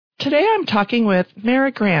Today I'm talking with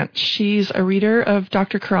Mara Grant. She's a reader of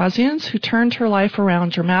Dr. Karazian's who turned her life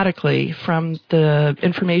around dramatically from the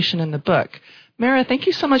information in the book. Mara, thank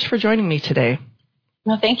you so much for joining me today.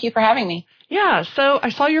 Well, thank you for having me. Yeah, so I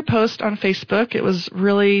saw your post on Facebook. It was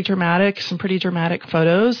really dramatic, some pretty dramatic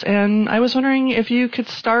photos, and I was wondering if you could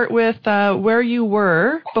start with where you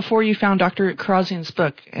were before you found Dr. Karazian's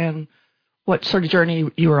book and what sort of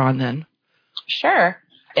journey you were on then. Sure.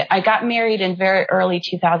 I got married in very early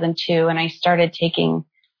 2002, and I started taking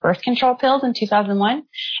birth control pills in 2001.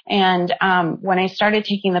 And when I started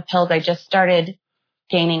taking the pills, I just started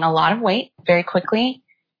gaining a lot of weight very quickly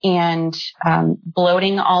and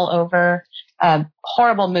bloating all over,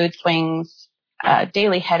 horrible mood swings,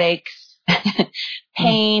 daily headaches,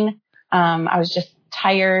 pain. I was just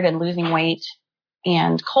tired and losing weight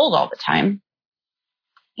and cold all the time.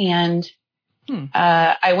 And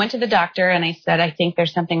I went to the doctor and I said, I think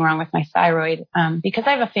there's something wrong with my thyroid because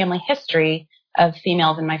I have a family history of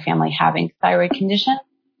females in my family having thyroid condition.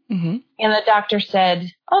 Mm-hmm. And the doctor said,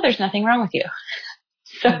 oh, there's nothing wrong with you.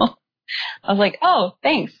 So I was like, oh,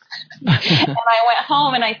 thanks. And I went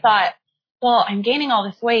home and I thought, well, I'm gaining all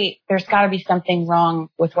this weight. There's got to be something wrong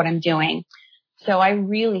with what I'm doing. So I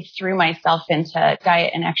really threw myself into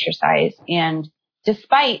diet and exercise. And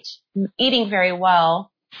despite eating very well,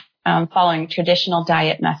 following traditional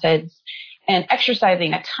diet methods and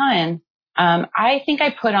exercising a ton, I think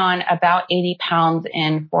I put on about 80 pounds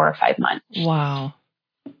in 4 or 5 months. Wow.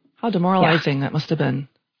 How demoralizing that must have been.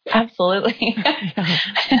 Absolutely.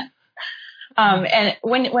 And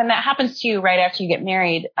when that happens to you right after you get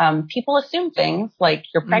married, people assume things like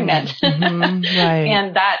you're pregnant. Mm-hmm, right.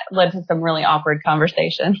 And that led to some really awkward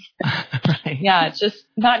conversations. Right. Yeah, it's just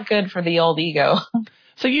not good for the old ego.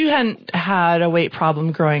 So you hadn't had a weight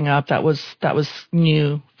problem growing up that was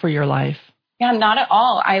new for your life? Yeah, not at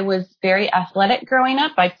all. I was very athletic growing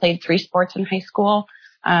up. I played 3 sports in high school.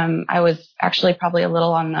 I was actually probably a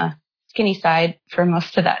little on the skinny side for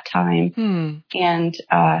most of that time. And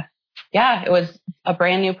it was a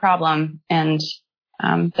brand new problem. And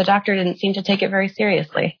the doctor didn't seem to take it very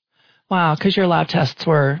seriously. Wow, because your lab tests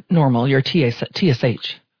were normal, your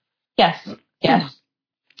TSH. Yes.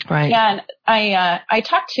 Right. Yeah, and I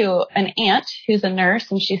talked to an aunt who's a nurse,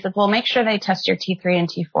 and she said, well, make sure they test your T3 and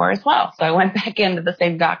T4 as well. So I went back into the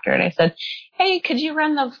same doctor, and I said, hey, could you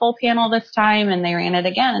run the full panel this time? And they ran it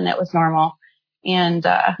again, and it was normal. And,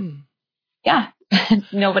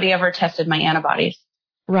 nobody ever tested my antibodies.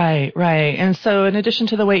 Right. And so in addition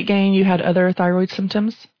to the weight gain, you had other thyroid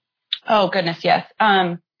symptoms? Oh, goodness, yes.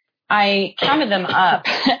 I counted them up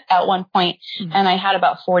at one point, and I had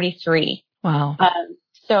about 43. Wow.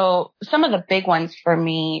 So some of the big ones for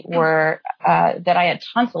me were that I had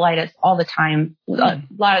tonsillitis all the time, a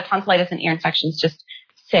lot of tonsillitis and ear infections, just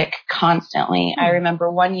sick constantly. I remember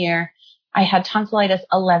one year I had tonsillitis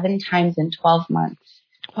 11 times in 12 months.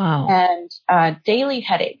 Wow. And daily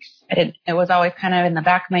headaches. It was always kind of in the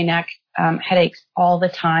back of my neck, headaches all the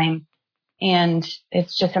time. And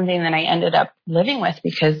it's just something that I ended up living with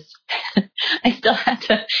because I still had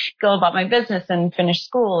to go about my business and finish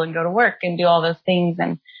school and go to work and do all those things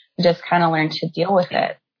and just kind of learn to deal with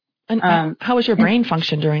it. And how was your brain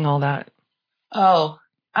function during all that?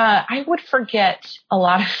 I would forget a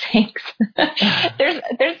lot of things.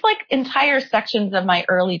 There's like entire sections of my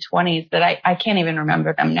early 20s that I can't even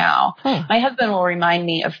remember them now. Huh. My husband will remind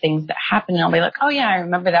me of things that happened and I'll be like, oh yeah, I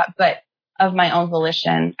remember that. But of my own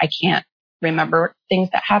volition, I can't remember things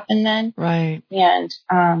that happened then. Right. And,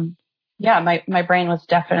 my brain was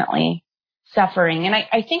definitely suffering. And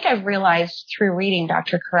I think I've realized through reading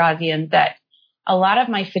Dr. Karazian that a lot of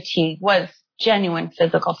my fatigue was genuine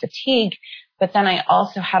physical fatigue, but then I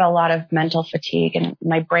also had a lot of mental fatigue and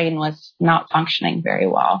my brain was not functioning very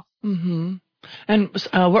well. Mm-hmm. And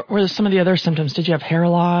what were some of the other symptoms? Did you have hair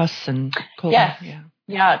loss and cold? Yes.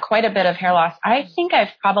 Yeah, quite a bit of hair loss. I think I've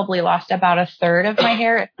probably lost about a third of my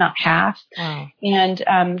hair, if not half. Wow.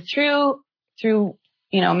 And through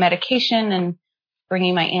medication and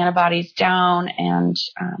bringing my antibodies down and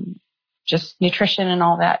just nutrition and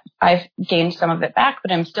all that, I've gained some of it back,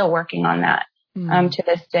 but I'm still working on that. To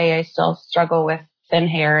this day, I still struggle with thin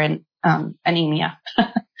hair and anemia.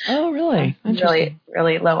 Oh, really? Really,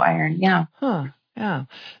 really low iron. Yeah. Huh. Yeah.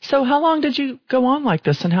 So how long did you go on like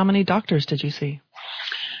this and how many doctors did you see?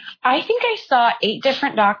 I think I saw 8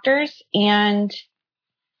 different doctors and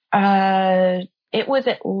it was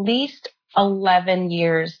at least 11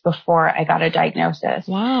 years before I got a diagnosis.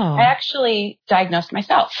 Wow. I actually diagnosed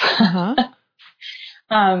myself. Uh-huh.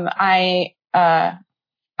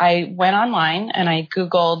 I went online and I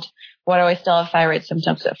Googled, what do I still have thyroid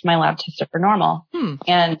symptoms if my lab tested for normal?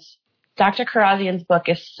 And Dr. Karazian's book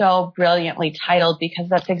is so brilliantly titled because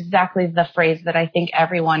that's exactly the phrase that I think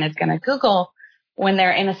everyone is going to Google when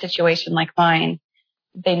they're in a situation like mine.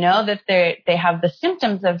 They know that they have the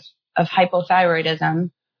symptoms of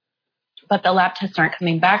hypothyroidism, but the lab tests aren't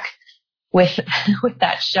coming back with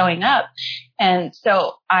that showing up. And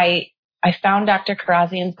so I found Dr.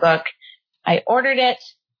 Karazian's book. I ordered it.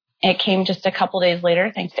 It came just a couple days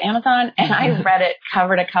later, thanks to Amazon, and I read it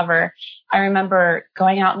cover to cover. I remember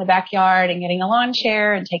going out in the backyard and getting a lawn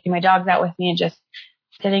chair and taking my dogs out with me and just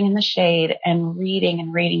sitting in the shade and reading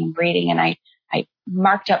and reading and reading. And I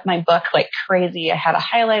marked up my book like crazy. I had a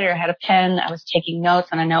highlighter, I had a pen, I was taking notes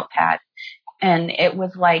on a notepad. And it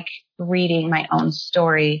was like reading my own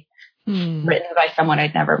story written by someone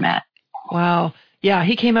I'd never met. Wow. Yeah,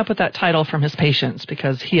 he came up with that title from his patients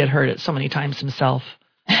because he had heard it so many times himself.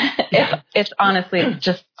 It's honestly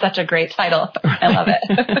just such a great title. I love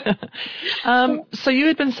it. So you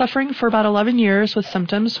had been suffering for about 11 years with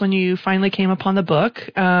symptoms when you finally came upon the book.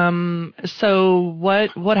 So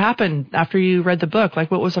what happened after you read the book? Like,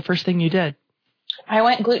 what was the first thing you did? I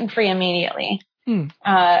went gluten-free immediately.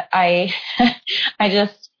 I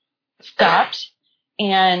just stopped,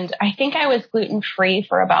 and I think I was gluten-free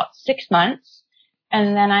for about 6 months.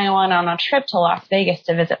 And then I went on a trip to Las Vegas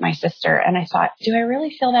to visit my sister, and I thought, do I really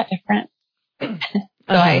feel that different?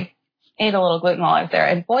 So I ate a little gluten while I was there,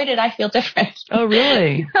 and boy, did I feel different. Oh,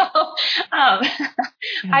 really?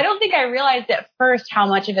 I don't think I realized at first how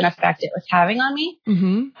much of an effect it was having on me.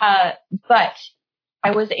 But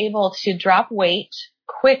I was able to drop weight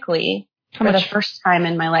quickly for the first time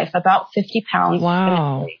in my life, about 50 pounds.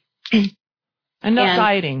 Wow. And not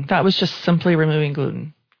dieting. That was just simply removing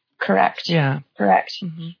gluten. Correct. Yeah. Correct.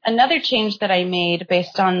 Another change that I made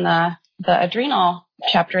based on the adrenal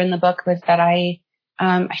chapter in the book was that I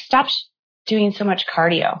stopped doing so much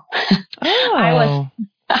cardio. I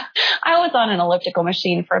was on an elliptical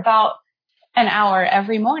machine for about an hour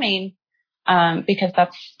every morning because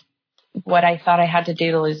that's what I thought I had to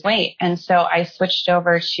do to lose weight. And so I switched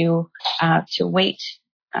over to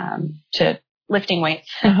lifting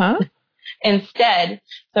weights. Instead.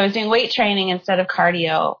 So I was doing weight training instead of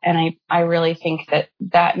cardio. And I really think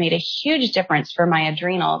that made a huge difference for my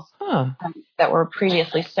adrenals that were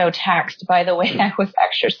previously so taxed by the way I was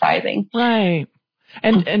exercising. Right.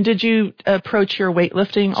 And did you approach your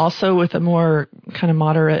weightlifting also with a more kind of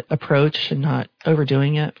moderate approach and not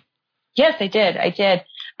overdoing it? Yes, I did.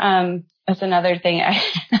 That's another thing.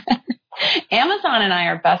 Amazon and I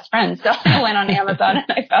are best friends. So I went on Amazon and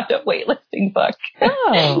I found a weightlifting book.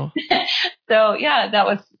 Oh. So yeah, that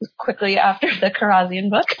was quickly after the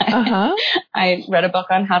Karazian book. I read a book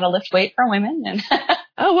on how to lift weight for women. And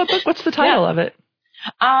oh, what book? What's the title of it?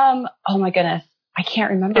 Oh my goodness. I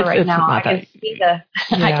can't remember right now. I can see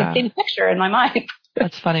the picture in my mind.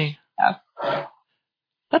 That's funny. Yeah.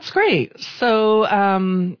 That's great.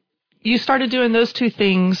 So, you started doing those two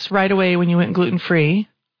things right away when you went gluten-free.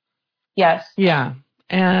 Yes. Yeah.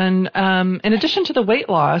 And in addition to the weight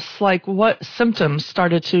loss, like what symptoms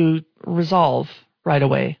started to resolve right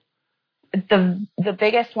away? The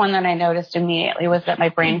biggest one that I noticed immediately was that my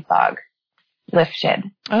brain fog lifted.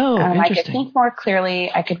 Oh, interesting. I could think more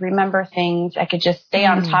clearly. I could remember things. I could just stay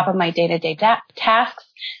on top of my day-to-day tasks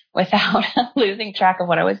without losing track of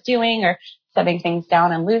what I was doing or setting things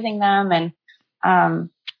down and losing them. And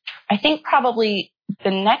I think probably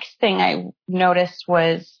the next thing I noticed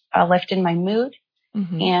was a lift in my mood.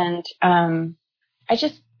 And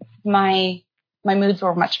my moods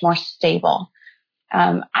were much more stable.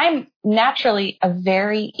 I'm naturally a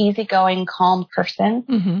very easygoing, calm person,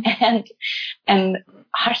 and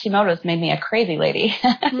Hashimoto's made me a crazy lady.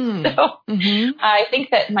 So I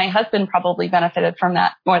think that my husband probably benefited from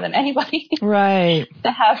that more than anybody. Right.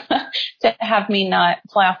 to have me not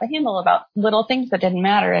fly off the handle about little things that didn't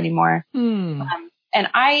matter anymore. And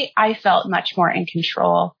I felt much more in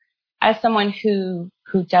control. As someone who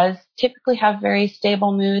does typically have very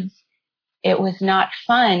stable moods, it was not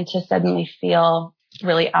fun to suddenly feel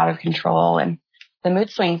really out of control. And the mood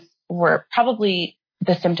swings were probably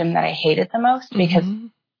the symptom that I hated the most because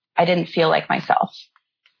I didn't feel like myself.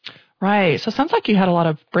 Right. So it sounds like you had a lot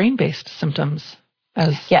of brain-based symptoms.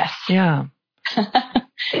 Yes. Yeah.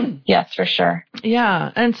 Yes, for sure.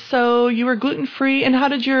 Yeah. And so you were gluten-free. And how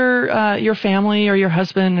did your family or your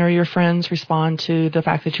husband or your friends respond to the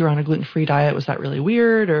fact that you were on a gluten-free diet? Was that really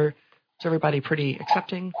weird, or was everybody pretty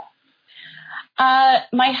accepting?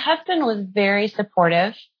 My husband was very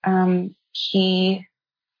supportive. He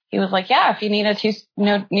was like, yeah, if you need he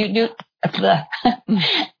said,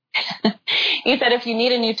 if you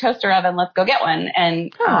need a new toaster oven, let's go get one.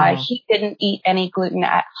 And he didn't eat any gluten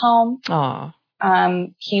at home.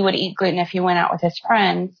 He would eat gluten if he went out with his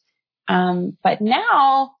friends. But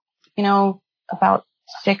now, about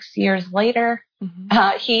 6 years later,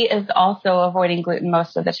 he is also avoiding gluten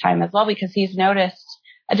most of the time as well, because he's noticed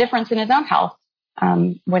a difference in his own health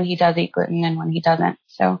when he does eat gluten and when he doesn't.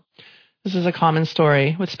 So this is a common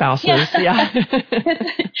story with spouses. Yeah.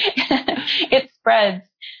 It spreads.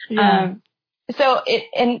 Yeah.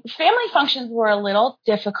 And family functions were a little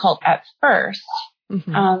difficult at first.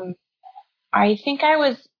 I think I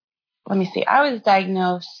was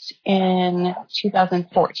diagnosed in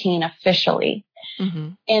 2014 officially.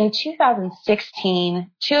 In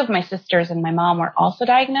 2016, 2 of my sisters and my mom were also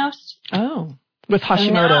diagnosed. Oh, with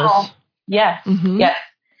Hashimoto's. Yes.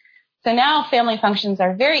 So now family functions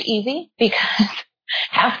are very easy because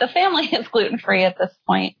half the family is gluten-free at this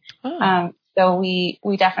point. Oh. So we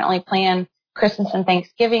definitely plan Christmas and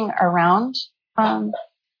Thanksgiving around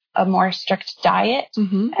a more strict diet,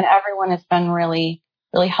 and everyone has been really,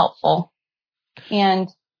 really helpful. And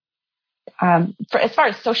as far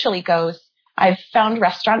as socially goes, I've found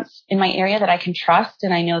restaurants in my area that I can trust,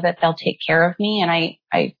 and I know that they'll take care of me, and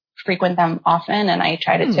I frequent them often, and I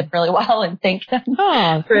try to tip really well and thank them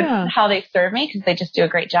for how they serve me, because they just do a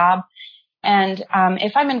great job. And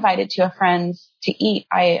if I'm invited to a friend's to eat,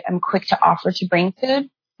 I am quick to offer to bring food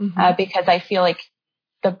because I feel like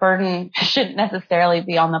the burden shouldn't necessarily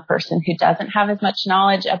be on the person who doesn't have as much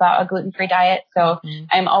knowledge about a gluten-free diet. So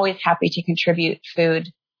I'm always happy to contribute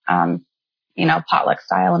food, potluck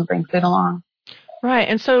style, and bring food along. Right.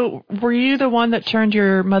 And so were you the one that turned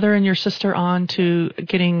your mother and your sister on to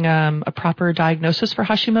getting a proper diagnosis for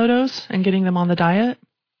Hashimoto's and getting them on the diet?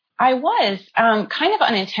 I was kind of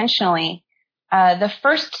unintentionally. The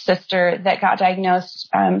first sister that got diagnosed,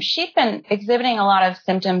 she'd been exhibiting a lot of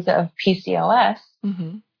symptoms of PCOS.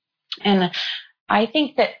 And I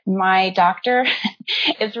think that my doctor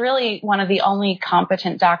is really one of the only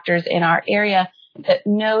competent doctors in our area that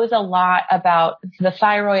knows a lot about the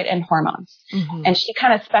thyroid and hormones. And she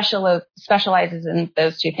kind of specializes in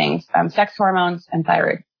those 2 things, sex hormones and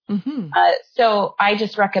thyroid. So I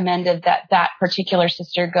just recommended that particular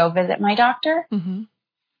sister go visit my doctor.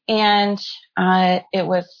 And she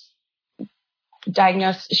was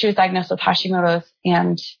diagnosed with Hashimoto's,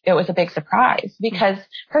 and it was a big surprise because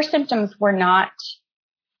her symptoms were not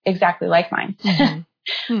exactly like mine.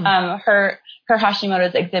 Her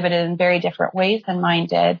Hashimoto's exhibited in very different ways than mine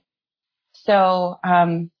did. So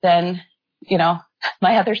then,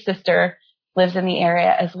 my other sister lives in the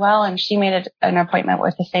area as well, and she made an appointment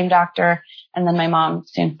with the same doctor, and then my mom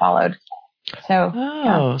soon followed.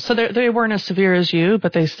 So, so they weren't as severe as you,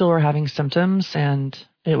 but they still were having symptoms, and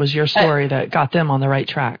it was your story that got them on the right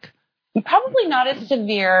track. Probably not as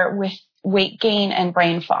severe with weight gain and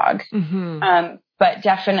brain fog, but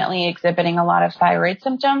definitely exhibiting a lot of thyroid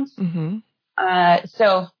symptoms.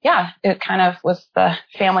 So it kind of was the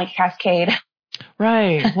family cascade.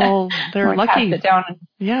 Right. Well, they're lucky.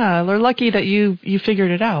 Yeah, they're lucky that you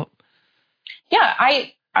figured it out. Yeah,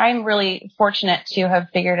 I'm really fortunate to have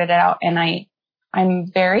figured it out, and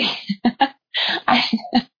I'm very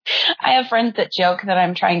I have friends that joke that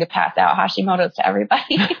I'm trying to pass out Hashimoto's to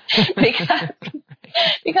everybody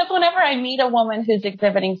because whenever I meet a woman who's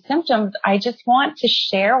exhibiting symptoms, I just want to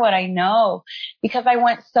share what I know, because I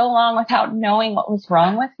went so long without knowing what was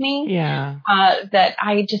wrong with me. That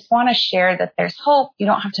I just want to share that there's hope. You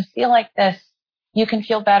don't have to feel like this. You can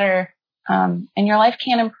feel better. And your life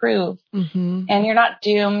can improve, and you're not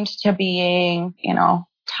doomed to being,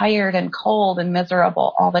 tired and cold and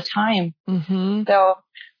miserable all the time. So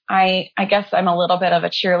I guess I'm a little bit of a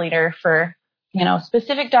cheerleader for,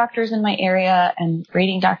 specific doctors in my area, and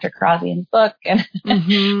reading Dr. Karazian's book. And,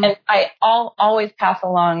 and I always pass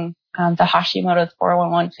along the Hashimoto's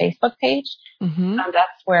 411 Facebook page.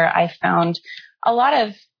 That's where I found a lot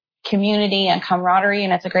of community and camaraderie,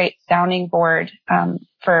 and it's a great sounding board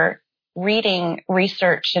for reading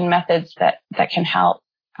research and methods that can help.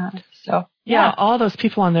 Yeah, all those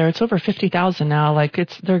people on there, it's over 50,000 now.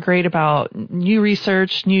 They're great about new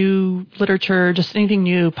research, new literature, just anything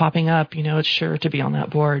new popping up, it's sure to be on that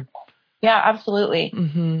board. Yeah, absolutely.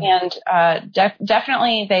 And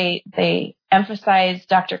definitely they emphasize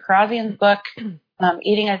Dr. Karazian's book,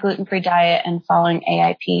 eating a gluten-free diet and following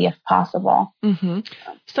AIP if possible.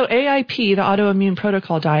 So AIP, the autoimmune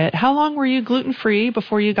protocol diet, how long were you gluten-free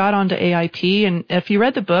before you got onto AIP? And if you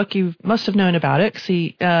read the book, you must have known about it because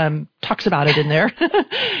he talks about it in there.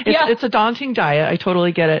 It's a daunting diet. I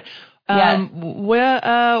totally get it.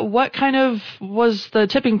 What kind of was the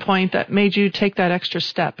tipping point that made you take that extra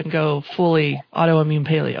step and go fully autoimmune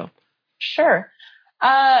paleo? Sure.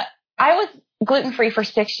 I was gluten-free for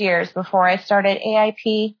 6 years before I started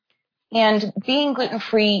AIP. And being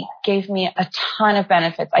gluten-free gave me a ton of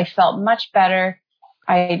benefits. I felt much better.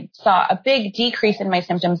 I saw a big decrease in my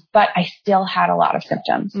symptoms, but I still had a lot of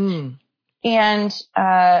symptoms. And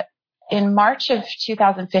in March of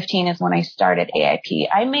 2015 is when I started AIP.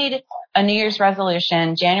 I made a New Year's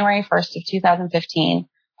resolution, January 1st of 2015,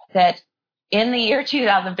 that in the year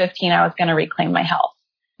 2015, I was going to reclaim my health.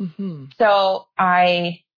 So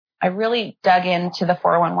I really dug into the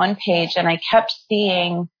 411 page, and I kept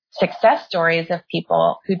seeing success stories of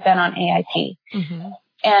people who'd been on AIP.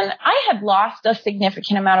 And I had lost a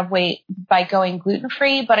significant amount of weight by going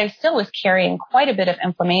gluten-free, but I still was carrying quite a bit of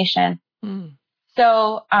inflammation.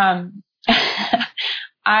 So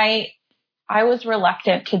I was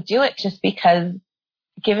reluctant to do it just because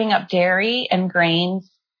giving up dairy and grains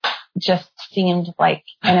just seemed like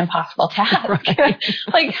an impossible task. Like,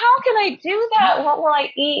 how can I do that? What will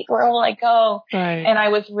I eat? Where will I go? And I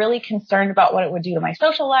was really concerned about what it would do to my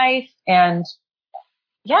social life. And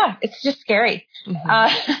yeah, it's just scary.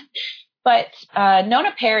 But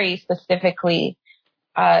Nona Perry specifically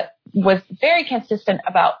was very consistent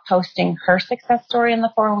about posting her success story in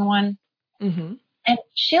the 411. And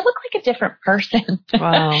she looked like a different person.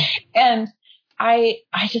 And I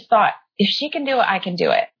just thought, if she can do it, I can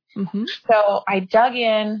do it. So I dug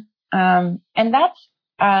in, and that's,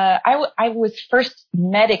 I was first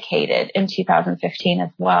medicated in 2015 as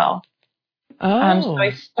well. So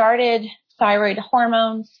I started thyroid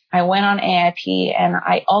hormones. I went on AIP, and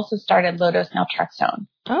I also started low-dose naltrexone.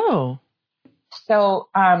 So,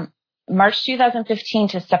 March 2015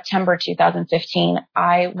 to September 2015,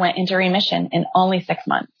 I went into remission in only 6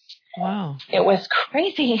 months. It was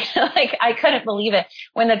crazy. Like, I couldn't believe it.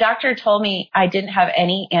 When the doctor told me I didn't have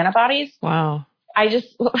any antibodies, I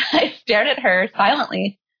stared at her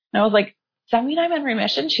silently, and I was like, does that mean I'm in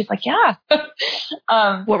remission? She's like, yeah.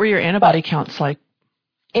 What were your antibody counts like?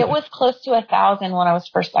 It was close to 1,000 when I was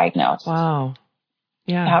first diagnosed.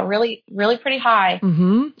 Yeah, really, really pretty high.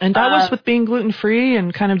 And that was with being gluten-free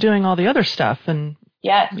and kind of doing all the other stuff. And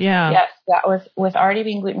yes, that was already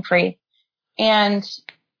being gluten-free. And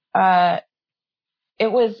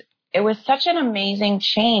it was such an amazing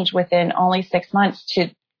change within only 6 months to,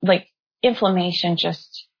 like, inflammation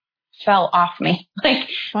just fell off me. Like,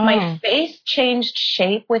 my face changed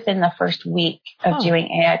shape within the first week of doing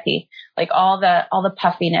AIP. Like, all the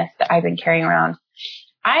puffiness that I've been carrying around.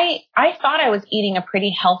 I thought I was eating a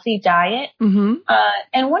pretty healthy diet. And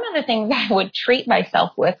one of the things I would treat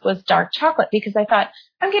myself with was dark chocolate, because I thought,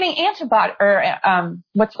 I'm getting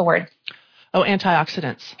what's the word?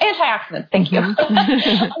 Antioxidants. Antioxidants. Thank you. I'm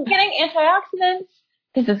getting antioxidants.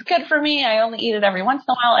 This is good for me. I only eat it every once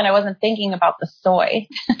in a while. And I wasn't thinking about the soy.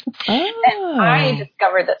 And I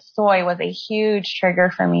discovered that soy was a huge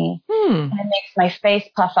trigger for me. And it makes my face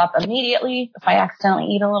puff up immediately if I accidentally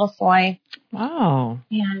eat a little soy.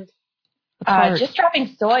 And just dropping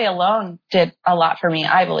soy alone did a lot for me,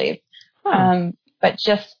 I believe. But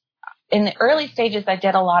just in the early stages, I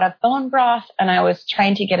did a lot of bone broth, and I was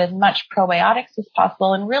trying to get as much probiotics as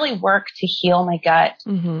possible and really work to heal my gut.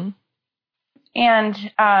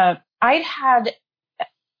 And I'd had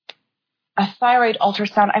a thyroid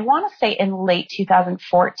ultrasound, I want to say in late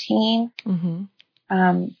 2014,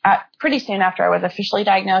 pretty soon after I was officially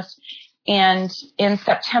diagnosed. And in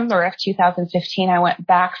September of 2015, I went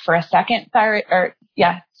back for a second thyroid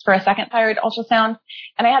ultrasound,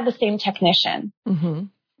 and I had the same technician.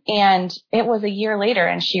 And it was a year later,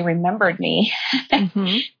 and she remembered me.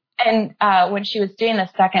 And when she was doing the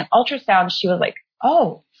second ultrasound, she was like,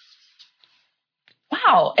 oh,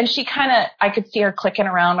 wow. And she I could see her clicking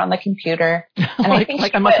around on the computer. And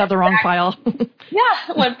I must have the wrong file.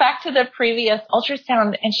 Went back to the previous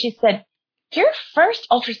ultrasound, and she said, your first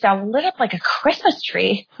ultrasound lit up like a Christmas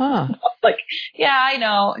tree. Like, yeah, I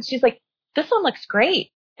know. She's like, this one looks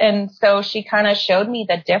great. And so she kind of showed me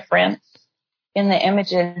the difference in the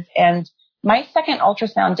images. And my second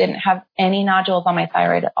ultrasound didn't have any nodules on my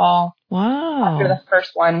thyroid at all. After the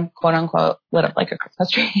first one, quote unquote, lit up like a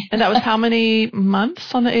Christmas tree. And that was how many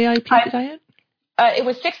months on the AIP diet? It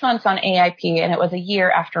was 6 months on AIP, and it was a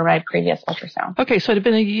year after my previous ultrasound. Okay, so it had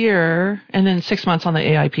been a year and then 6 months on the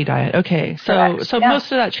AIP diet. Okay, so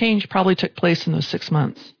most of that change probably took place in those 6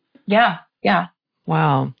 months. Yeah.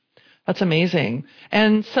 Wow, that's amazing.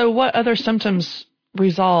 And so what other symptoms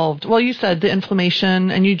resolved? Well, you said the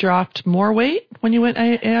inflammation, and you dropped more weight when you went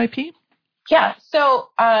AIP? Yeah, so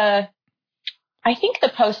I think the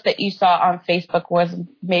post that you saw on Facebook was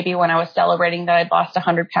maybe when I was celebrating that I'd lost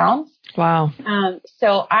 100 pounds. Wow.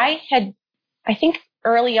 So I think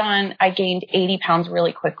early on, I gained 80 pounds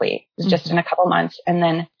really quickly. It was just in a couple months. And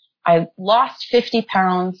then I lost 50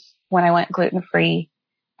 pounds when I went gluten-free.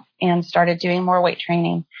 and started doing more weight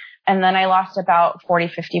training. And then I lost about 40,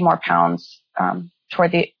 50 more pounds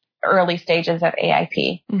toward the early stages of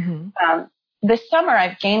AIP. Mm-hmm. This summer,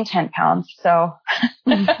 I've gained 10 pounds, so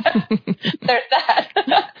there's that.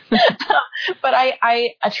 But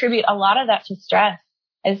I attribute a lot of that to stress.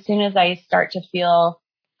 As soon as I start to feel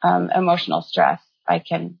emotional stress, I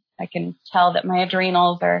can tell that my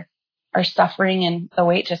adrenals are suffering and the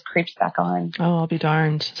weight just creeps back on. Oh, I'll be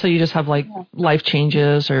darned. So you just have life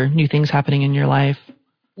changes or new things happening in your life?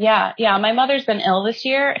 Yeah. My mother's been ill this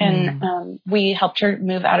year, and we helped her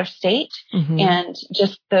move out of state. Mm-hmm. And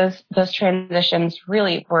just those transitions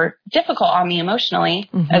really were difficult on me emotionally,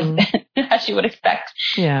 as you would expect.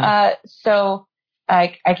 Yeah. So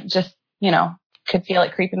I just, could feel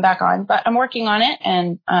it creeping back on. But I'm working on it,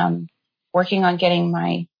 and working on getting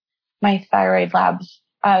my thyroid labs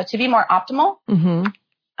to be more optimal. Mm-hmm.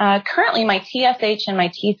 Currently, my TSH and my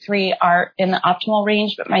T3 are in the optimal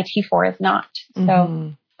range, but my T4 is not.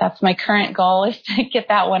 So that's my current goal, is to get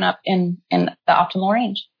that one up in the optimal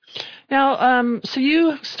range. Now, so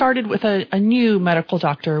you started with a new medical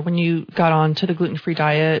doctor when you got on to the gluten-free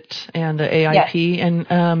diet and the AIP. Yes.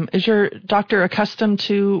 And is your doctor accustomed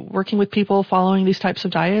to working with people following these types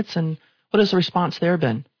of diets? And what has the response there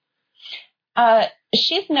been?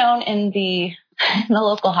 She's known in the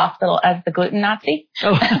local hospital as the gluten Nazi.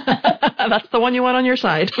 Oh, that's the one you want on your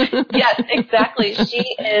side. Yes, exactly. She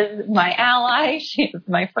is my ally. She is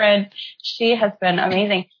my friend. She has been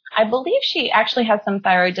amazing. I believe she actually has some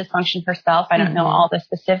thyroid dysfunction herself. I don't know all the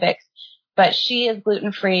specifics, but she is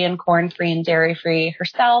gluten-free and corn-free and dairy-free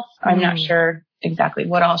herself. I'm not sure exactly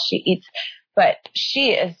what all she eats, but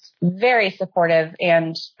she is very supportive.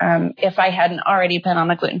 And if I hadn't already been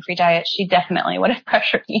on a gluten-free diet, she definitely would have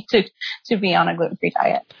pressured me to be on a gluten-free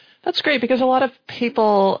diet. That's great, because a lot of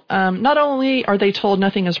people, not only are they told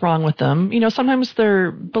nothing is wrong with them, sometimes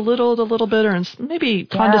they're belittled a little bit or maybe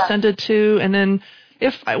condescended to. And then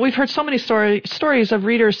we've heard so many stories of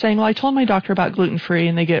readers saying, well, I told my doctor about gluten-free,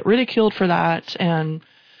 and they get ridiculed for that. And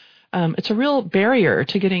it's a real barrier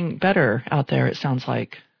to getting better out there, it sounds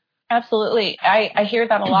like. Absolutely. I hear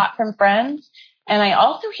that a lot from friends. And I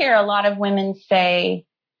also hear a lot of women say,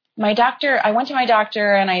 I went to my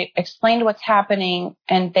doctor and I explained what's happening,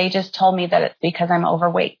 and they just told me that it's because I'm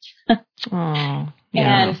overweight. Oh,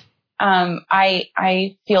 yeah. And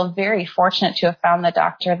I feel very fortunate to have found the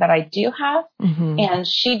doctor that I do have. Mm-hmm. And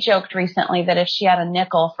she joked recently that if she had a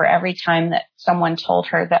nickel for every time that someone told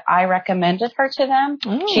her that I recommended her to them,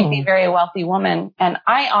 she'd be a very wealthy woman. And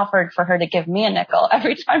I offered for her to give me a nickel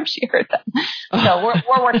every time she heard them. So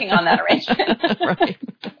we're working on that arrangement. Right.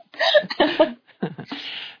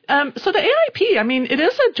 So the AIP, it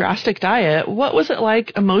is a drastic diet. What was it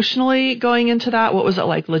like emotionally going into that? What was it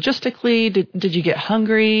like logistically? Did you get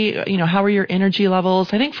hungry? How were your energy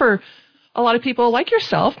levels? I think for a lot of people like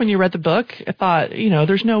yourself, when you read the book, I thought,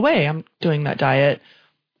 there's no way I'm doing that diet.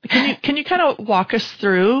 Can you kind of walk us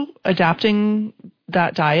through adapting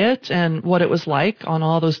that diet and what it was like on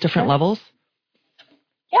all those different levels?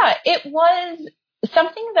 Yeah, it was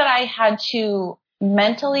something that I had to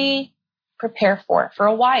mentally prepare for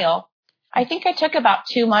a while. I think I took about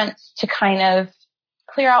 2 months to kind of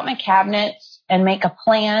clear out my cabinets and make a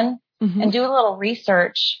plan and do a little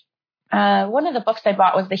research. One of the books I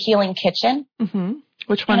bought was The Healing Kitchen. Mm-hmm.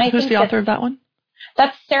 Which one? Who's the author of that one?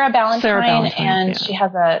 That's Sarah Ballantyne, and she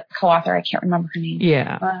has a co-author. I can't remember her name.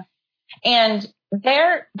 Yeah. And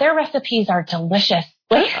their recipes are delicious.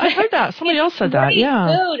 I heard that. Somebody else said that.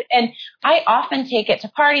 Yeah. Food. And I often take it to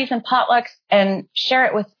parties and potlucks and share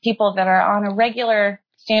it with people that are on a regular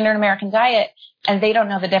standard American diet, and they don't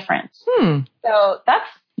know the difference. So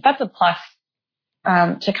that's a plus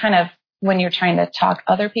to kind of, when you're trying to talk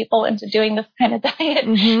other people into doing this kind of diet,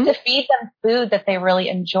 to feed them food that they really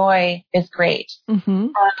enjoy is great.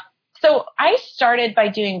 So I started by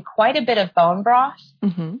doing quite a bit of bone broth.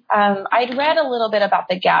 I'd read a little bit about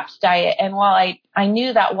the GAPS diet, and while I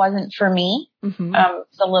knew that wasn't for me,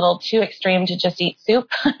 it's a little too extreme to just eat soup,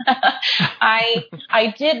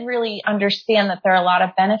 I did really understand that there are a lot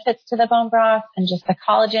of benefits to the bone broth and just the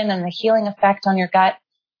collagen and the healing effect on your gut.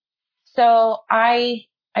 So I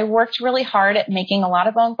worked really hard at making a lot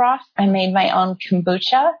of bone broth. I made my own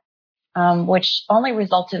kombucha, which only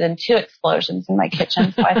resulted in 2 explosions in my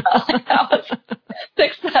kitchen. So I felt like that was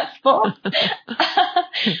successful.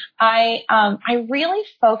 I really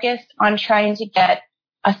focused on trying to get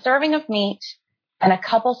a serving of meat and a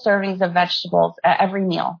couple servings of vegetables at every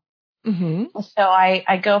meal. So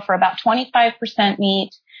I go for about 25%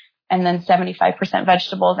 meat and then 75%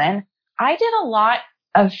 vegetables. And I did a lot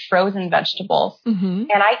of frozen vegetables. Mm-hmm.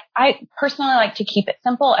 And I personally like to keep it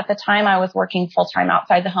simple. At the time I was working full time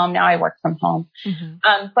outside the home. Now I work from home.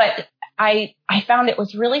 Mm-hmm. But I found it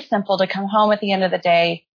was really simple to come home at the end of the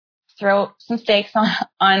day, throw some steaks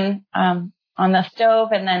on the stove.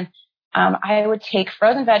 And then, I would take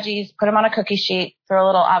frozen veggies, put them on a cookie sheet, throw a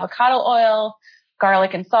little avocado oil,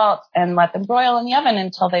 garlic and salt, and let them broil in the oven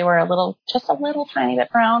until they were just a little tiny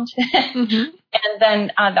bit browned. Mm-hmm. And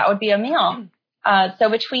then, that would be a meal. So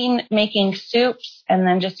between making soups and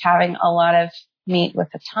then just having a lot of meat with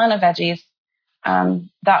a ton of veggies,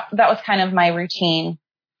 that was kind of my routine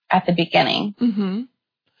at the beginning. Mm-hmm.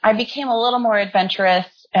 I became a little more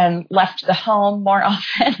adventurous and left the home more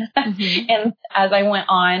often. Mm-hmm. And as I went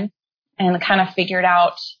on and kind of figured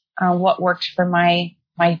out what worked for my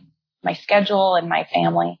schedule and my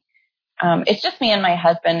family. It's just me and my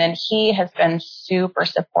husband, and he has been super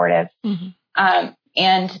supportive. Mm-hmm.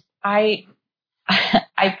 And I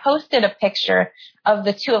posted a picture of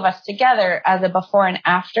the two of us together as a before and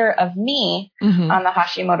after of me Mm-hmm. on the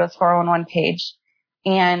Hashimoto's 411 page.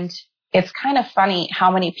 And it's kind of funny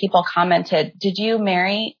how many people commented, did you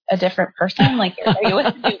marry a different person? Like, are you with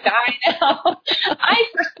a new guy now? I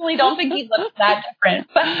personally don't think he looks that different.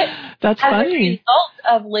 But that's funny. As a result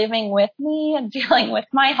of living with me and dealing with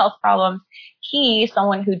my health problems, he,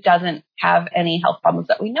 someone who doesn't have any health problems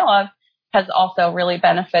that we know of, has also really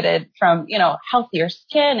benefited from, healthier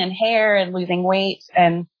skin and hair and losing weight.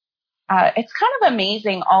 And it's kind of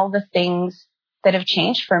amazing all the things that have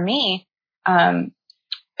changed for me.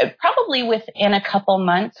 Probably within a couple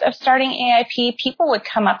months of starting AIP, people would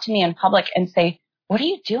come up to me in public and say, what are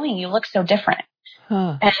you doing? You look so different.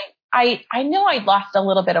 Huh. And I know I'd lost a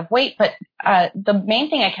little bit of weight, but the main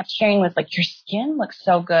thing I kept hearing was like, your skin looks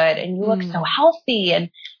so good and you look so healthy and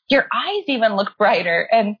your eyes even look brighter.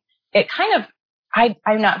 And it kind of,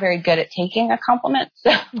 I'm not very good at taking a compliment.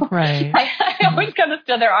 So right. I always kind of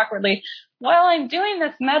stood there awkwardly while I'm doing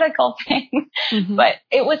this medical thing. Mm-hmm. But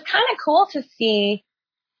it was kind of cool to see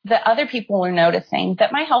that other people were noticing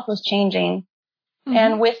that my health was changing. Mm-hmm.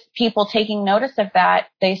 And with people taking notice of that,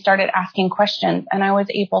 they started asking questions, and I was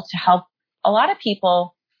able to help a lot of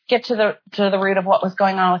people get to the root of what was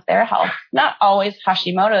going on with their health. Not always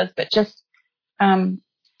Hashimoto's, but just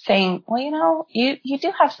saying, well, you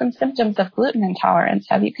do have some symptoms of gluten intolerance.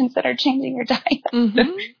 Have you considered changing your diet?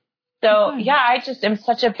 Mm-hmm. So yeah, I just am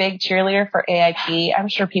such a big cheerleader for AIP. I'm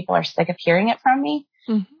sure people are sick of hearing it from me.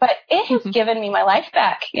 Mm-hmm. But it has given me my life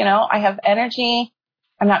back. I have energy.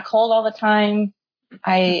 I'm not cold all the time.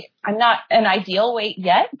 I'm not an ideal weight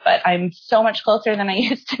yet, but I'm so much closer than I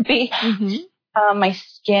used to be. Mm-hmm. My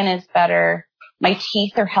skin is better. My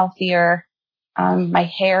teeth are healthier. My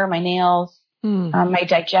hair, my nails, my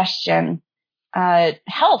digestion,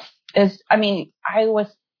 health is, I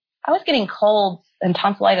was getting colds and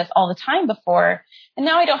tonsillitis all the time before. And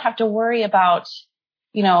now I don't have to worry about,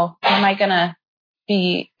 am I going to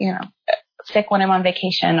be, sick when I'm on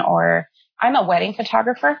vacation, or I'm a wedding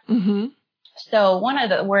photographer. Mm-hmm. So one of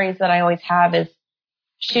the worries that I always have is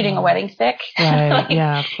shooting a wedding sick. Right.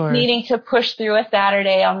 Yeah, of course. Needing to push through a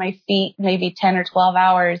Saturday on my feet, maybe 10 or 12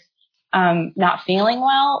 hours, not feeling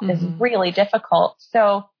well is really difficult.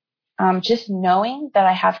 So, just knowing that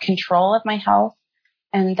I have control of my health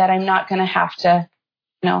and that I'm not going to have to,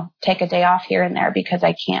 take a day off here and there because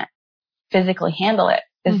I can't physically handle it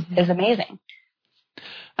is amazing.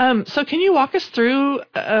 So can you walk us through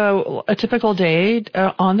a typical day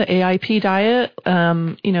on the AIP diet?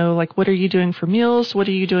 Like what are you doing for meals? What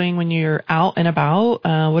are you doing when you're out and about?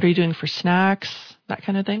 What are you doing for snacks? That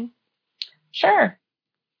kind of thing? Sure.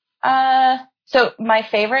 So my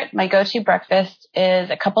go-to breakfast is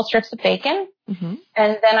a couple strips of bacon. Mm-hmm.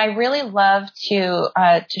 And then I really love to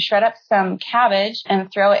shred up some cabbage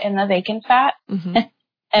and throw it in the bacon fat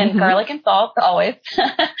and garlic and salt always.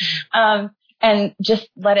 And just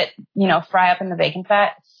let it, fry up in the bacon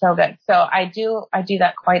fat. It's so good. So I do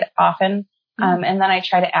that quite often. And then I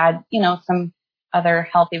try to add, some other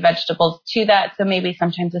healthy vegetables to that. So maybe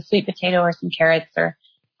sometimes a sweet potato or some carrots or,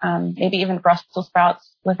 maybe even Brussels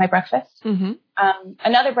sprouts with my breakfast. Mm-hmm.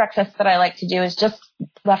 Another breakfast that I like to do is just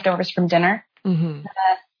leftovers from dinner. Mm-hmm.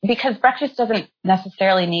 Because breakfast doesn't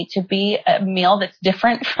necessarily need to be a meal that's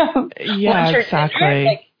different from lunch or dinner.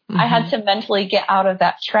 Like, I had to mentally get out of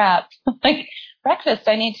that trap. Like, breakfast,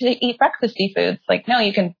 I need to eat breakfasty foods. Like, no,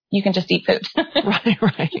 you can just eat food.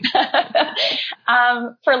 Right.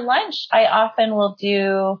 For lunch, I often will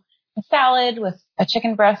do a salad with a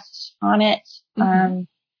chicken breast on it. Mm-hmm.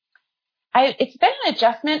 It's been an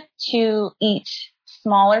adjustment to eat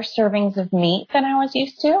smaller servings of meat than I was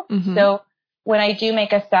used to. Mm-hmm. So when I do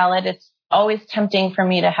make a salad, it's always tempting for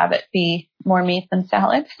me to have it be more meat than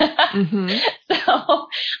salad. Mm-hmm. So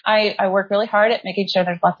I work really hard at making sure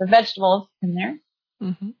there's lots of vegetables in there.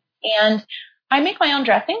 Mm-hmm. And I make my own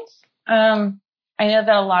dressings. I know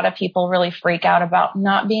that a lot of people really freak out about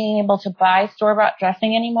not being able to buy store-bought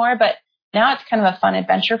dressing anymore, but now it's kind of a fun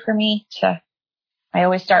adventure for me I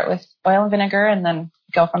always start with oil and vinegar and then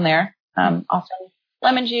go from there. Often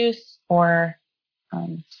lemon juice or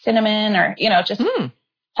cinnamon or, just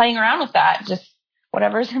playing around with that. Just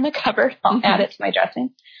whatever's in the cupboard, I'll add it to my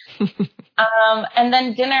dressing. And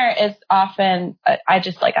then dinner is often, I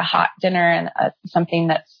just like a hot dinner and something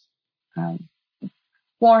that's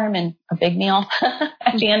warm and a big meal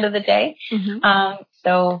at the end of the day. Mm-hmm.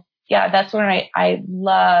 So yeah, that's when I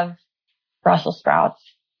love Brussels sprouts.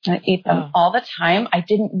 I eat them all the time. I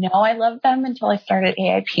didn't know I loved them until I started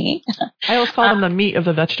AIP. I always call them the meat of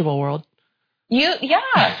the vegetable world. Yeah,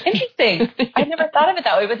 interesting. I never thought of it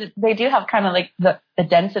that way, but they do have kind of like the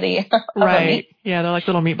density of a meat. Yeah, they're like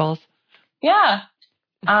little meatballs. Yeah.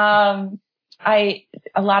 A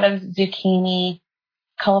lot of zucchini,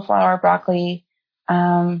 cauliflower, broccoli.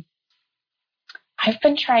 I've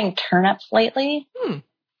been trying turnips lately.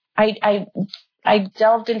 I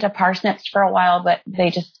delved into parsnips for a while, but they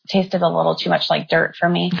just tasted a little too much like dirt for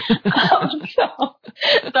me. So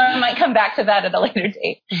I might come back to that at a later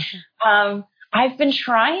date. I've been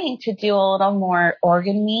trying to do a little more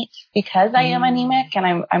organ meat because I am anemic,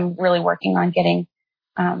 and I'm really working on getting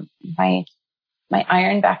my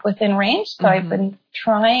iron back within range. So I've been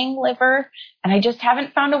trying liver, and I just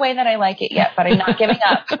haven't found a way that I like it yet, but I'm not giving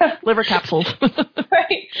up. Liver capsules.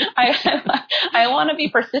 Right. I want to be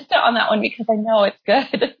persistent on that one because I know it's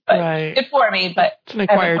good. Good for me, but it's an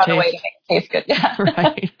acquired taste. A way to make it taste good. Yeah.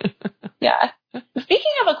 Right. Yeah.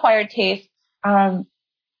 Speaking of acquired tastes, I'm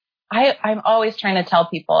always trying to tell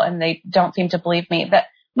people, and they don't seem to believe me, that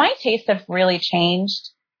my tastes have really changed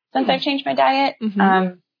since I've changed my diet.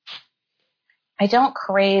 Mm-hmm. I don't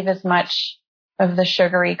crave as much of the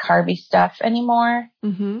sugary, carby stuff anymore.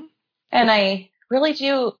 Mm-hmm. And I really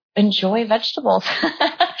do enjoy vegetables.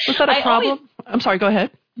 Was that a problem? I'm sorry, go ahead.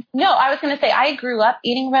 No, I was going to say I grew up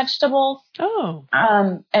eating vegetables. Oh.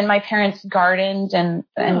 And my parents gardened and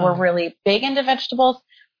were really big into vegetables.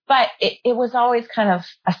 But it was always kind of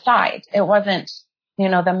a side. It wasn't,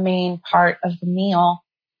 the main part of the meal.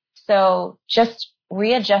 So just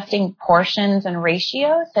readjusting portions and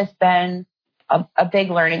ratios has been a big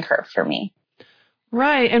learning curve for me.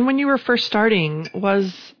 Right. And when you were first starting,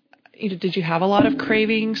 did you have a lot of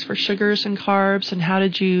cravings for sugars and carbs? And how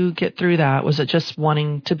did you get through that? Was it just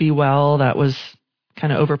wanting to be well that was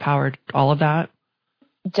kind of overpowered all of that?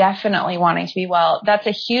 Definitely wanting to be well. That's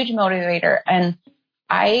a huge motivator. And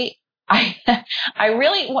I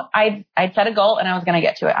really, I'd set a goal and I was going to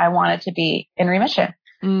get to it. I wanted to be in remission.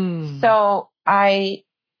 So I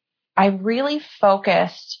really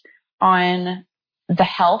focused on the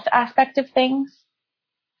health aspect of things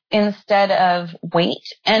instead of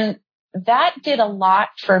weight. And that did a lot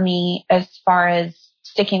for me as far as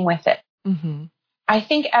sticking with it. Mm-hmm. I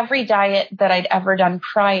think every diet that I'd ever done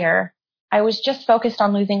prior, I was just focused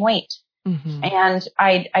on losing weight. Mm-hmm. And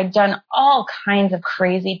I'd done all kinds of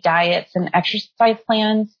crazy diets and exercise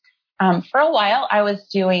plans. For a while, I was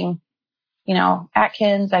doing,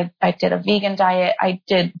 Atkins. I did a vegan diet. I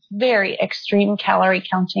did very extreme calorie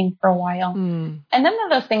counting for a while. And none of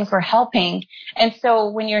those things were helping. And so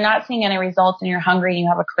when you're not seeing any results and you're hungry and you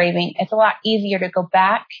have a craving, it's a lot easier to go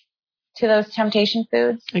back to those temptation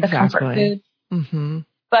foods, the comfort foods. Mm-hmm.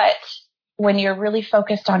 But when you're really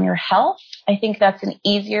focused on your health, I think that's an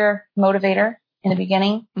easier motivator in the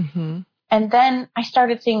beginning. Mm-hmm. And then I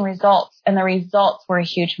started seeing results, and the results were a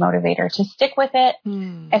huge motivator to stick with it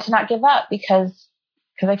and to not give up because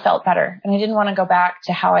I felt better and I didn't want to go back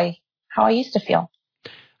to how I used to feel.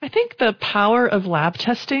 I think the power of lab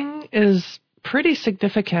testing is pretty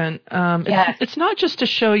significant. Yes. It's not just to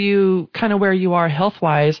show you kind of where you are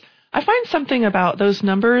health-wise. I find something about those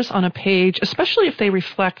numbers on a page, especially if they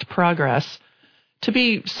reflect progress, to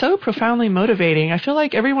be so profoundly motivating. I feel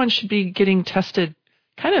like everyone should be getting tested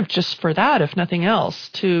kind of just for that, if nothing else,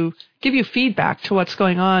 to give you feedback to what's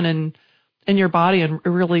going on in your body and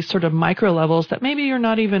really sort of micro levels that maybe you're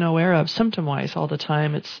not even aware of symptom-wise all the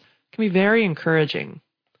time. It can be very encouraging.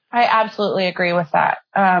 I absolutely agree with that.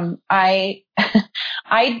 I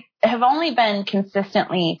have only been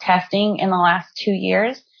consistently testing in the last 2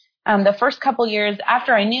 years. The first couple years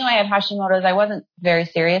after I knew I had Hashimoto's, I wasn't very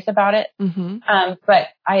serious about it. Mm-hmm. But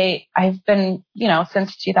I've been,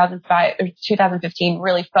 since 2005 or 2015,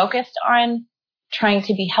 really focused on trying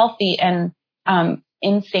to be healthy and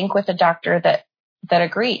in sync with a doctor that that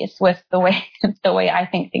agrees with the way I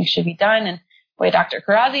think things should be done and the way Dr.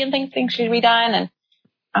 Karazian thinks things should be done.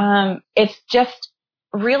 And it's just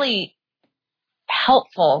really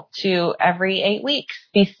helpful to every 8 weeks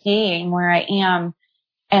be seeing where I am,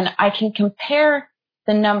 and I can compare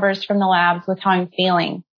the numbers from the labs with how I'm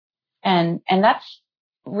feeling. And that's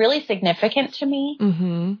really significant to me,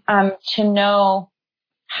 to know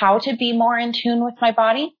how to be more in tune with my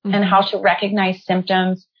body and how to recognize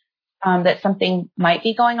symptoms, that something might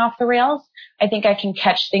be going off the rails. I think I can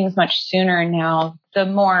catch things much sooner now, the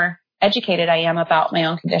more educated I am about my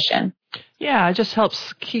own condition. Yeah, it just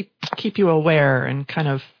helps keep you aware and kind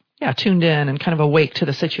of, tuned in and kind of awake to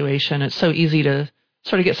the situation. It's so easy to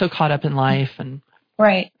sort of get so caught up in life and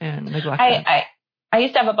neglect that. I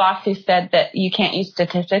used to have a boss who said that you can't use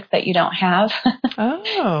statistics that you don't have.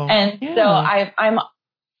 Oh. And so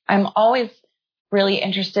I'm always really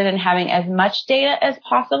interested in having as much data as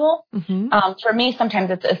possible. For me, sometimes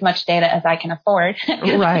it's as much data as I can afford.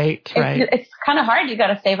 Right. It's kind of hard. You got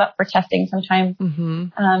to save up for testing sometimes.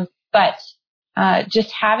 But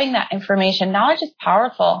just having that information, knowledge is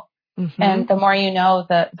powerful. And the more you know,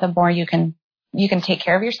 the more you can take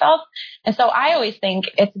care of yourself. And so I always think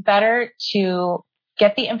it's better to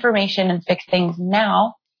get the information and fix things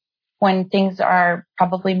now when things are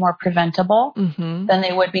probably more preventable than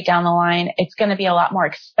they would be down the line. It's going to be a lot more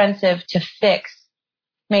expensive to fix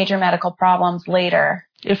major medical problems later.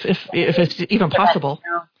 If it's even possible.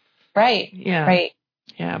 Right. Yeah. Right.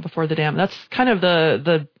 Yeah. Before the dam. That's kind of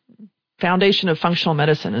the foundation of functional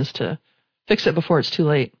medicine, is to fix it before it's too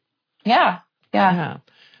late. Yeah.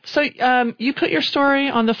 So, you put your story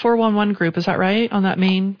on the 411 group. Is that right? On that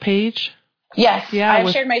main page? Yes. Yeah.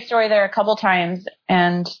 I've shared my story there a couple times,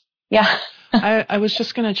 and yeah. I was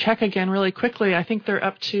just going to check again really quickly. I think they're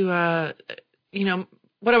up to,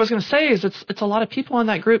 what I was going to say is it's a lot of people in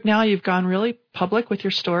that group now. You've gone really public with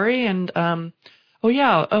your story, and,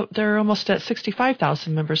 they're almost at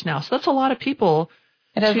 65,000 members now. So that's a lot of people.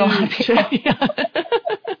 It is a lot of people.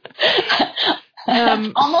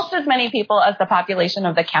 Almost as many people as the population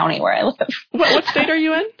of the county where I live. What state are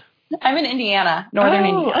you in? I'm in Indiana, northern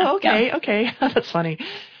Indiana. Oh, okay, yeah. Okay. That's funny.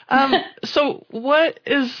 So what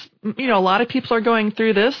is, a lot of people are going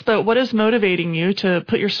through this, but what is motivating you to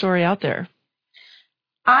put your story out there?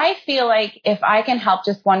 I feel like if I can help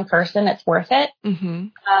just one person, it's worth it.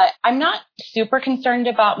 I'm not super concerned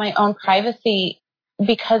about my own privacy,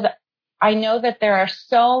 because I know that there are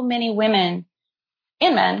so many women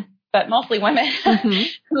and men, but mostly women,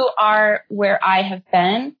 who are where I have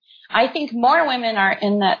been. I think more women are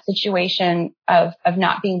in that situation of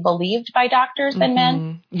not being believed by doctors than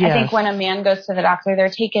men. Yes. I think when a man goes to the doctor, they're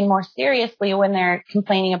taken more seriously when they're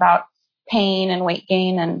complaining about pain and weight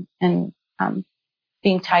gain and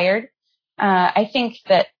being tired. I think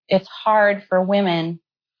that it's hard for women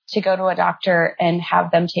to go to a doctor and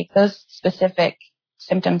have them take those specific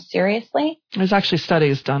symptoms seriously. There's actually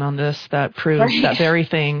studies done on this that prove that very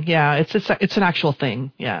thing. Yeah, it's an actual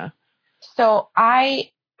thing. Yeah. So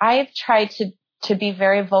I've tried to be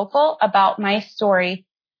very vocal about my story.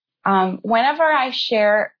 Whenever I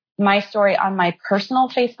share my story on my personal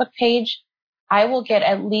Facebook page, I will get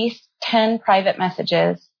at least 10 private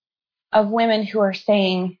messages of women who are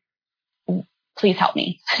saying, please help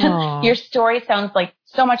me. Your story sounds like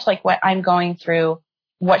so much like what I'm going through.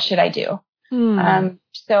 What should I do?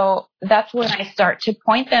 So that's when I start to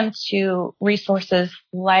point them to resources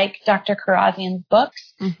like Dr. Karazian's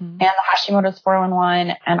books and the Hashimoto's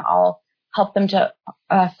 411, and I'll help them to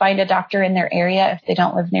find a doctor in their area if they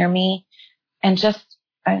don't live near me, and just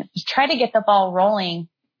try to get the ball rolling,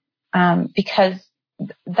 because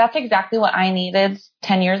that's exactly what I needed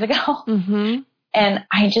 10 years ago. And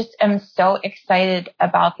I just am so excited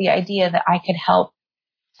about the idea that I could help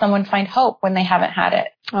someone find hope when they haven't had it.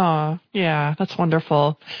 Oh, yeah, that's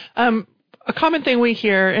wonderful. A common thing we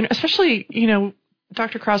hear, and especially,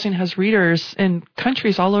 Dr. Karazian has readers in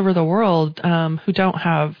countries all over the world who don't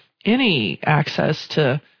have any access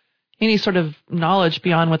to any sort of knowledge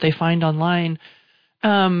beyond what they find online.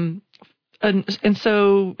 And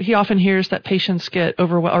so he often hears that patients get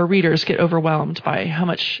overwhelmed, or readers get overwhelmed by how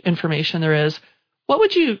much information there is. What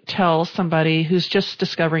would you tell somebody who's just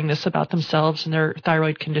discovering this about themselves and their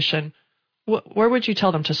thyroid condition? Where would you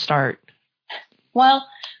tell them to start? Well,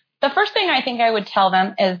 the first thing I think I would tell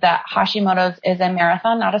them is that Hashimoto's is a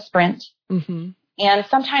marathon, not a sprint. And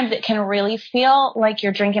sometimes it can really feel like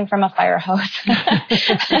you're drinking from a fire hose.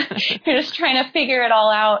 You're just trying to figure it all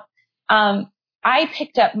out. I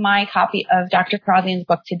picked up my copy of Dr. Karazian's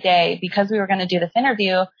book today because we were going to do this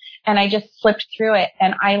interview, and I just flipped through it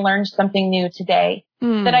and I learned something new today.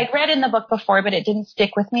 that I'd read in the book before, but it didn't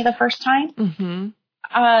stick with me the first time. Mm-hmm.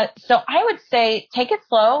 So I would say take it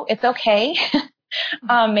slow. It's okay.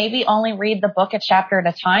 Maybe only read the book a chapter at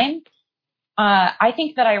a time. I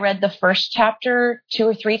think that I read the first chapter 2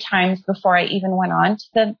 or 3 times before I even went on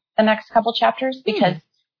to the next couple chapters because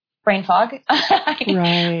brain fog.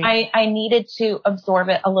 Right. I needed to absorb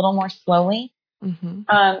it a little more slowly.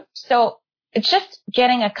 Mm-hmm. So it's just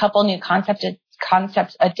getting a couple new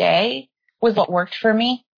concepts a day was what worked for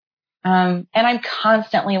me. And I'm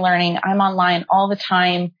constantly learning. I'm online all the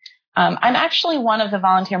time. I'm actually one of the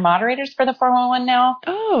volunteer moderators for the 411 now.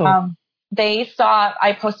 Oh. They saw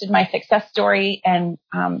I posted my success story and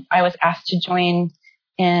I was asked to join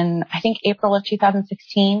in, I think, April of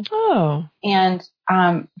 2016. Oh. And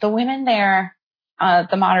the women there,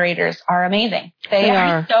 the moderators, are amazing. They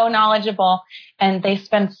are so knowledgeable and they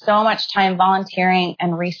spend so much time volunteering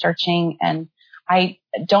and researching. And I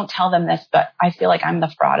don't tell them this, but I feel like I'm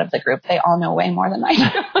the fraud of the group. They all know way more than I do.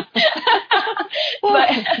 Well, but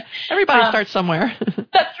everybody starts somewhere.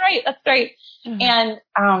 That's right. That's right. And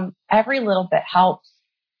every little bit helps.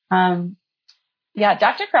 Dr.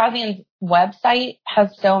 Karazian's website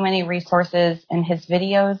has so many resources and his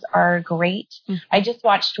videos are great. Mm-hmm. I just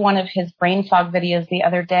watched one of his brain fog videos the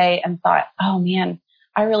other day and thought, oh man,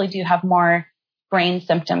 I really do have more brain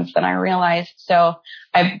symptoms than I realized. So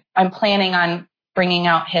I'm planning on bringing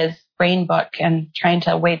out his brain book and trying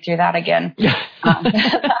to wade through that again.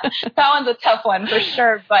 That one's a tough one for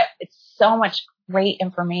sure, but it's so much great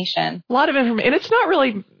information. A lot of information. And it's not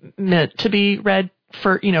really meant to be read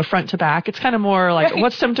for, front to back. It's kind of more like,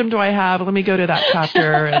 what symptom do I have? Let me go to that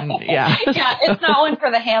chapter. And yeah. Yeah, it's not one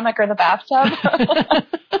for the hammock or the bathtub.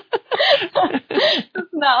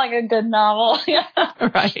 It's not like a good novel.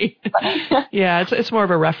 Right. Yeah, it's more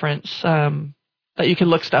of a reference that you can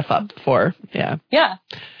look stuff up for. Yeah. Yeah.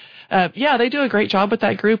 They do a great job with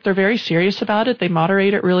that group. They're very serious about it. They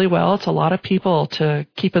moderate it really well. It's a lot of people to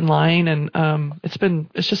keep in line, and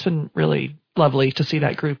it's just been really lovely to see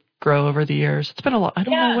that group grow over the years. It's been a lot. I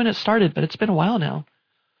don't know when it started, but it's been a while now.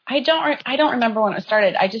 I don't remember when it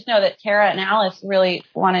started. I just know that Tara and Alice really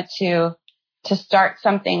wanted to start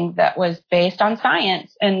something that was based on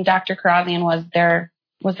science, and Dr. Karazian was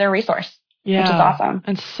their resource. Yeah. Which is awesome.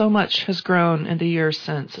 And so much has grown in the years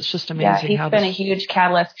since. It's just amazing. Yeah, he's been a huge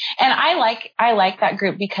catalyst. And I like that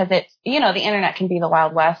group because it's, the internet can be the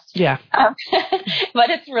Wild West. Yeah. But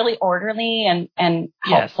it's really orderly and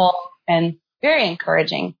helpful and very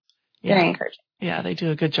encouraging. Very encouraging. Yeah, they do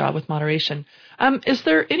a good job with moderation. Is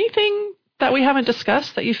there anything that we haven't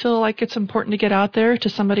discussed that you feel like it's important to get out there to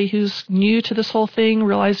somebody who's new to this whole thing,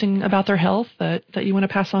 realizing about their health that you want to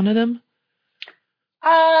pass on to them?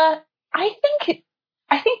 I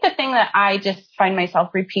think the thing that I just find myself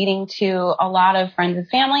repeating to a lot of friends and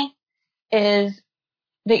family is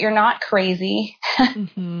that you're not crazy.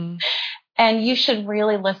 Mm-hmm. And you should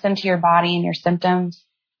really listen to your body and your symptoms.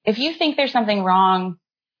 If you think there's something wrong,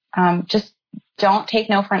 just don't take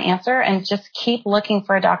no for an answer and just keep looking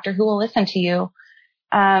for a doctor who will listen to you.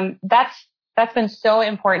 That's been so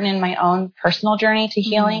important in my own personal journey to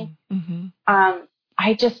healing. Mm-hmm.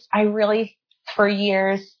 I really, for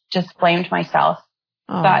years, just blamed myself.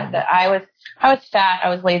 Thought that I was fat, I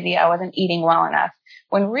was lazy, I wasn't eating well enough.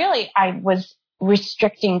 When really I was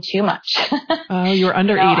restricting too much. Oh, you were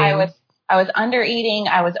under eating. I was under eating,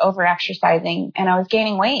 I was over exercising, and I was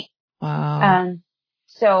gaining weight. Wow.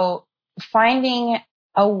 So finding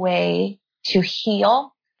a way to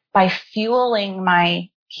heal by fueling my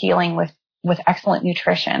healing with excellent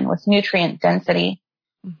nutrition, with nutrient density.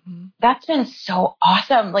 Mm-hmm. That's been so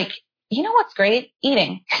awesome. Like, what's great?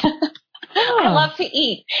 Eating. I love to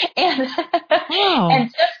eat. And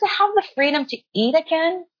just to have the freedom to eat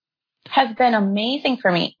again has been amazing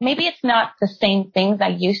for me. Maybe it's not the same things I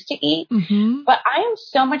used to eat, but I am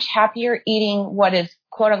so much happier eating what is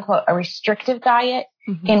quote unquote a restrictive diet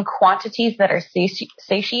in quantities that are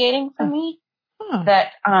satiating for me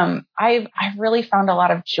that I've really found a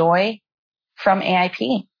lot of joy from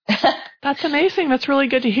AIP. That's amazing. That's really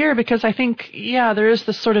good to hear because I think, there is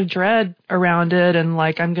this sort of dread around it and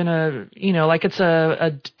like I'm going to, like it's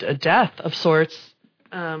a death of sorts.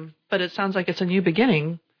 But it sounds like it's a new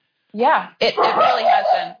beginning. Yeah, it really has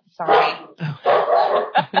been. Sorry.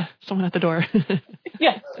 Oh. Someone at the door.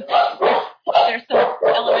 Yes. There's some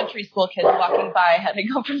elementary school kids walking by heading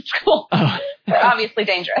home from school. Oh. They're obviously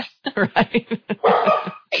dangerous. Right.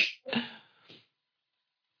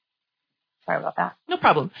 Sorry about that. No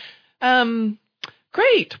problem.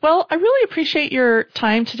 Great. Well, I really appreciate your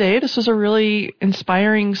time today. This was a really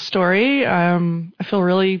inspiring story. I feel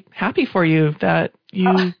really happy for you that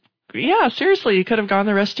you yeah, seriously, you could have gone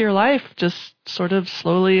the rest of your life just sort of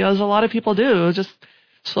slowly, as a lot of people do, just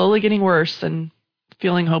slowly getting worse and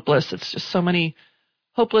feeling hopeless. It's just so many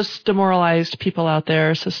hopeless, demoralized people out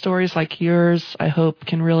there. So stories like yours, I hope,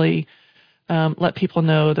 can really let people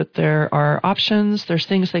know that there are options. There's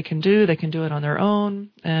things they can do. They can do it on their own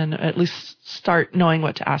and at least start knowing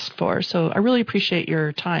what to ask for. So I really appreciate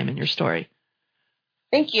your time and your story.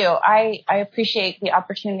 Thank you. I appreciate the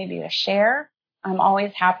opportunity to share. I'm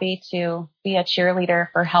always happy to be a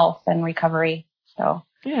cheerleader for health and recovery. So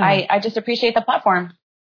yeah. I just appreciate the platform.